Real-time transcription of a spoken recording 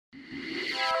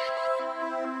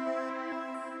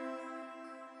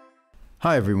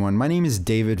Hi everyone, my name is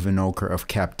David Vinokur of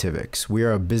Captivix. We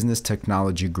are a business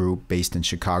technology group based in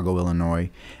Chicago, Illinois,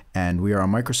 and we are a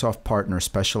Microsoft partner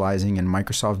specializing in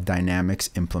Microsoft Dynamics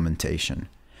implementation.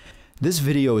 This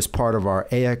video is part of our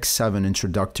AX7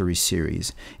 introductory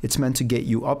series. It's meant to get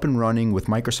you up and running with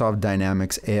Microsoft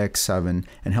Dynamics AX7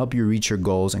 and help you reach your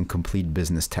goals and complete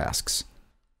business tasks.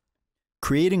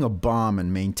 Creating a BOM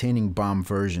and maintaining BOM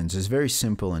versions is very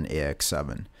simple in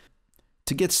AX7.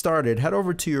 To get started, head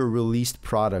over to your released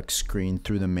product screen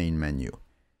through the main menu.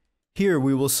 Here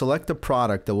we will select the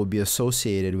product that will be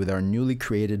associated with our newly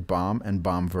created BOM and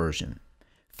BOM version.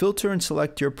 Filter and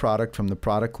select your product from the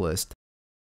product list.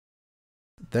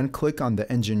 Then click on the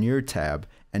Engineer tab,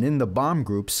 and in the BOM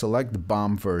group, select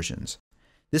BOM Versions.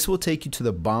 This will take you to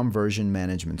the BOM version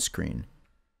management screen.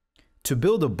 To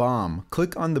build a BOM,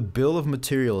 click on the Bill of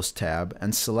Materials tab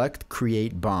and select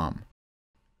Create BOM.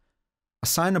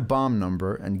 Assign a BOM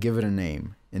number and give it a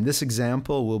name. In this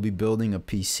example, we'll be building a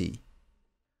PC.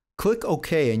 Click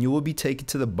OK and you will be taken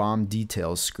to the BOM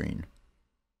Details screen.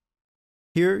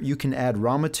 Here you can add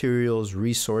raw materials,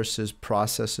 resources,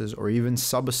 processes, or even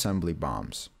subassembly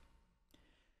BOMs.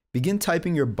 Begin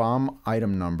typing your BOM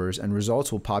item numbers and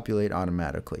results will populate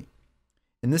automatically.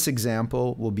 In this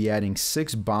example, we'll be adding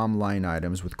 6 BOM line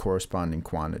items with corresponding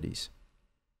quantities.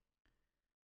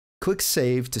 Click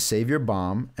Save to save your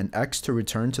BOM and X to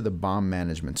return to the BOM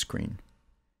management screen.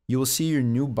 You will see your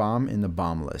new BOM in the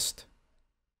BOM list.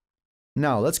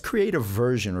 Now let's create a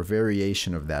version or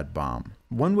variation of that BOM.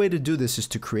 One way to do this is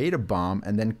to create a BOM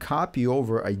and then copy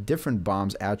over a different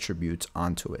BOM's attributes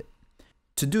onto it.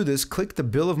 To do this, click the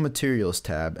Bill of Materials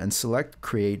tab and select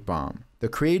Create BOM. The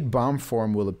Create BOM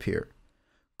form will appear.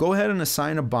 Go ahead and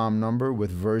assign a BOM number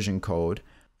with version code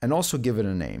and also give it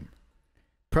a name.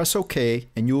 Press OK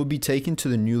and you will be taken to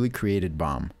the newly created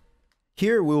BOM.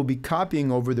 Here we will be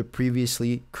copying over the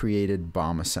previously created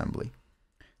BOM assembly.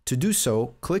 To do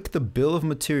so, click the Bill of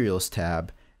Materials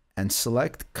tab and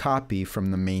select Copy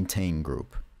from the Maintain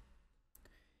group.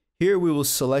 Here we will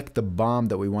select the BOM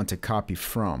that we want to copy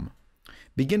from.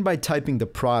 Begin by typing the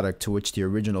product to which the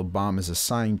original BOM is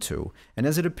assigned to, and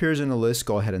as it appears in the list,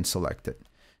 go ahead and select it.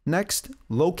 Next,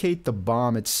 locate the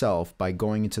BOM itself by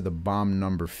going into the BOM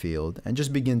number field and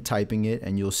just begin typing it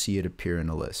and you'll see it appear in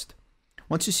a list.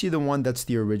 Once you see the one that's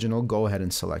the original, go ahead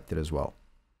and select it as well.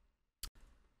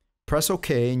 Press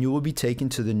OK and you will be taken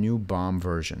to the new BOM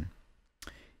version.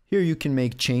 Here you can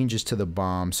make changes to the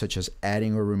BOM such as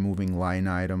adding or removing line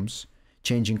items,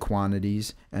 changing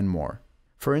quantities, and more.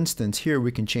 For instance, here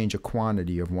we can change a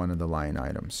quantity of one of the line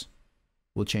items.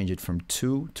 We'll change it from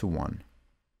 2 to 1.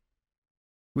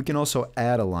 We can also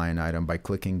add a line item by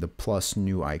clicking the plus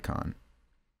new icon.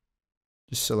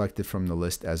 Just select it from the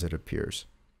list as it appears.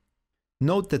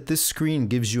 Note that this screen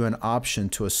gives you an option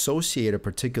to associate a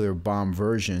particular BOM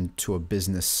version to a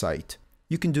business site.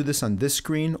 You can do this on this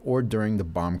screen or during the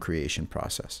BOM creation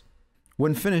process.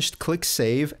 When finished, click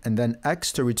Save and then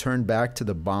X to return back to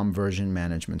the BOM version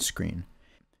management screen.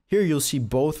 Here you'll see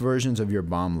both versions of your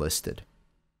BOM listed.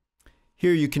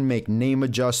 Here you can make name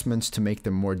adjustments to make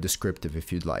them more descriptive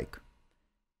if you'd like.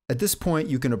 At this point,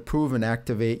 you can approve and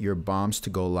activate your BOMs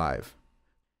to go live.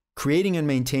 Creating and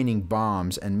maintaining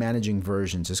BOMs and managing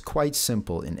versions is quite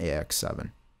simple in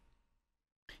AX7.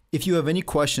 If you have any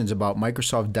questions about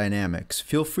Microsoft Dynamics,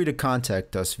 feel free to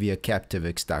contact us via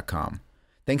captivix.com.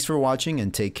 Thanks for watching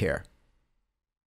and take care.